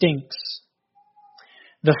stinks.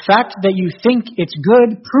 The fact that you think it's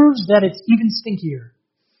good proves that it's even stinkier.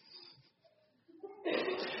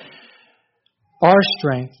 Our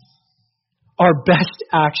strength, our best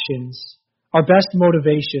actions, our best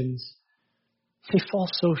motivations, they fall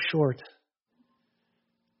so short.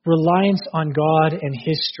 Reliance on God and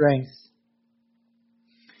his strength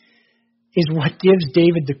is what gives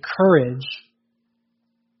David the courage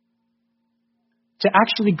to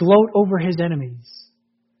actually gloat over his enemies.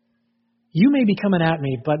 You may be coming at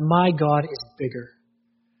me, but my God is bigger.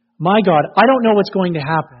 My God, I don't know what's going to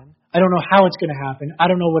happen. I don't know how it's going to happen. I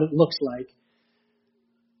don't know what it looks like.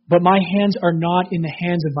 But my hands are not in the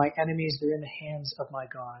hands of my enemies. They're in the hands of my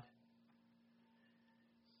God.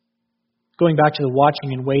 Going back to the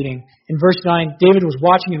watching and waiting. In verse 9, David was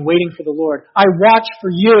watching and waiting for the Lord. I watch for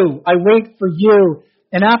you. I wait for you.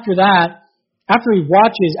 And after that, after he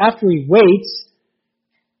watches, after he waits,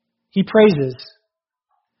 he praises.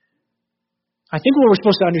 I think what we're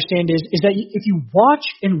supposed to understand is that if you watch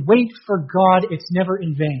and wait for God, it's never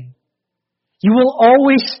in vain. You will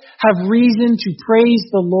always have reason to praise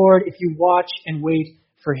the Lord if you watch and wait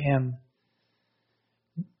for him.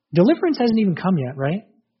 Deliverance hasn't even come yet, right?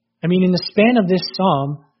 I mean, in the span of this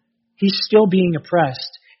psalm, he's still being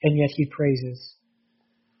oppressed, and yet he praises.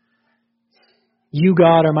 You,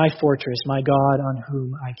 God, are my fortress, my God on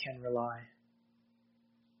whom I can rely.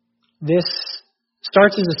 This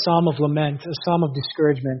starts as a psalm of lament, a psalm of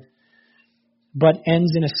discouragement, but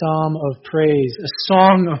ends in a psalm of praise, a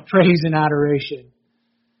song of praise and adoration.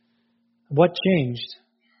 What changed?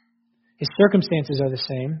 His circumstances are the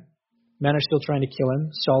same. Men are still trying to kill him.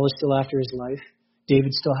 Saul is still after his life.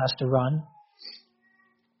 David still has to run.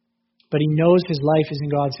 But he knows his life is in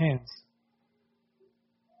God's hands.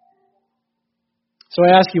 So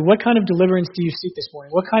I ask you, what kind of deliverance do you seek this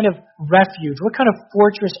morning? What kind of refuge? What kind of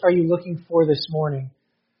fortress are you looking for this morning?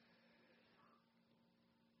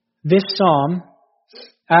 This psalm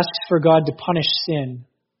asks for God to punish sin,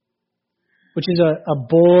 which is a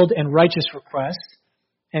bold and righteous request.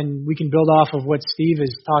 And we can build off of what Steve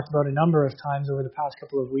has talked about a number of times over the past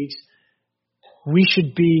couple of weeks. We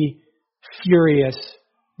should be furious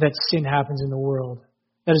that sin happens in the world.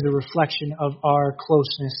 That is a reflection of our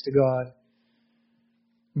closeness to God.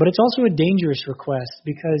 But it's also a dangerous request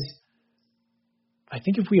because I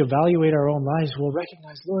think if we evaluate our own lives, we'll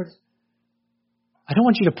recognize, Lord, I don't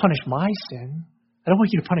want you to punish my sin. I don't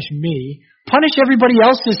want you to punish me. Punish everybody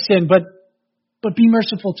else's sin, but be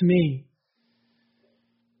merciful to me.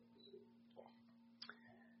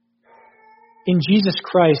 In Jesus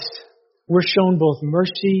Christ, we're shown both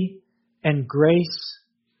mercy and grace.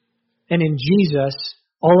 And in Jesus,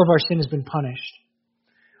 all of our sin has been punished.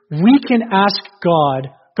 We can ask God,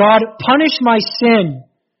 God, punish my sin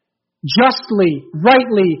justly,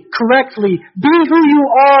 rightly, correctly. Be who you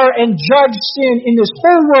are and judge sin in this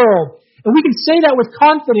whole world. And we can say that with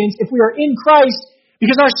confidence if we are in Christ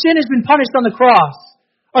because our sin has been punished on the cross.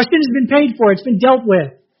 Our sin has been paid for. It's been dealt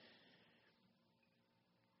with.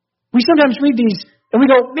 We sometimes read these and we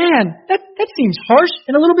go, man, that seems harsh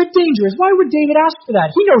and a little bit dangerous. Why would David ask for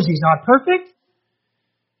that? He knows he's not perfect.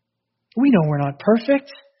 We know we're not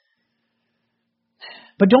perfect.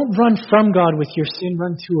 But don't run from God with your sin.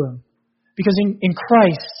 Run to Him. Because in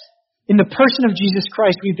Christ, in the person of Jesus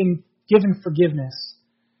Christ, we've been given forgiveness.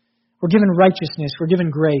 We're given righteousness. We're given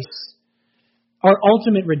grace. Our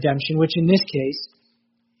ultimate redemption, which in this case,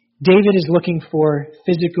 David is looking for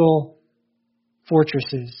physical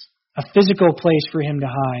fortresses, a physical place for him to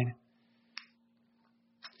hide.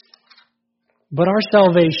 But our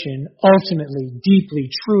salvation, ultimately, deeply,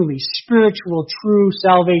 truly, spiritual, true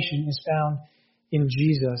salvation is found in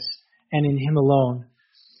Jesus and in Him alone.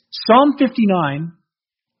 Psalm 59,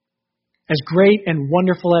 as great and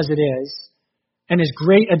wonderful as it is, and as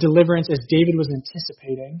great a deliverance as David was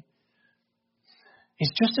anticipating,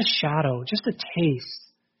 is just a shadow, just a taste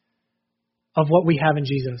of what we have in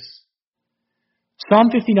Jesus.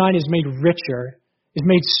 Psalm 59 is made richer, is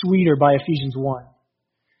made sweeter by Ephesians 1.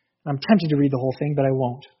 I'm tempted to read the whole thing, but I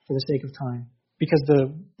won't for the sake of time. Because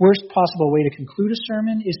the worst possible way to conclude a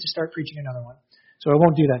sermon is to start preaching another one. So I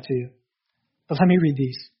won't do that to you. But let me read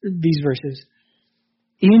these verses.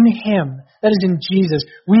 In Him, that is in Jesus,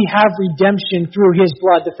 we have redemption through His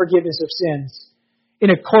blood, the forgiveness of sins,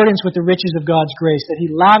 in accordance with the riches of God's grace that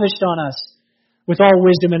He lavished on us with all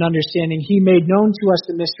wisdom and understanding. He made known to us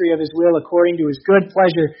the mystery of His will according to His good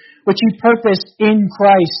pleasure, which He purposed in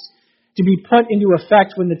Christ to be put into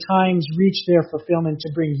effect when the times reach their fulfillment,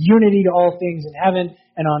 to bring unity to all things in heaven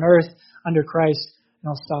and on earth under Christ.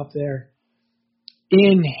 And I'll stop there.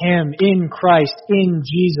 In Him, in Christ, in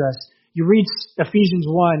Jesus. You read Ephesians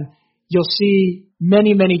 1, you'll see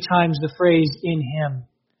many, many times the phrase, in Him.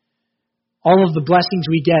 All of the blessings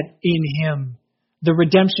we get in Him. The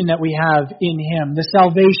redemption that we have in Him. The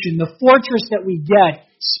salvation, the fortress that we get.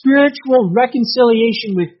 Spiritual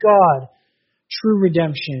reconciliation with God. True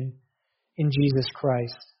redemption in Jesus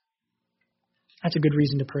Christ. That's a good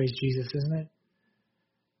reason to praise Jesus, isn't it?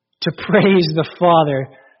 To praise the Father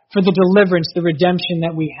for the deliverance, the redemption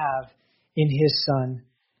that we have in His Son,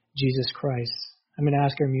 Jesus Christ. I'm going to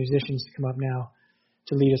ask our musicians to come up now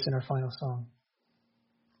to lead us in our final song.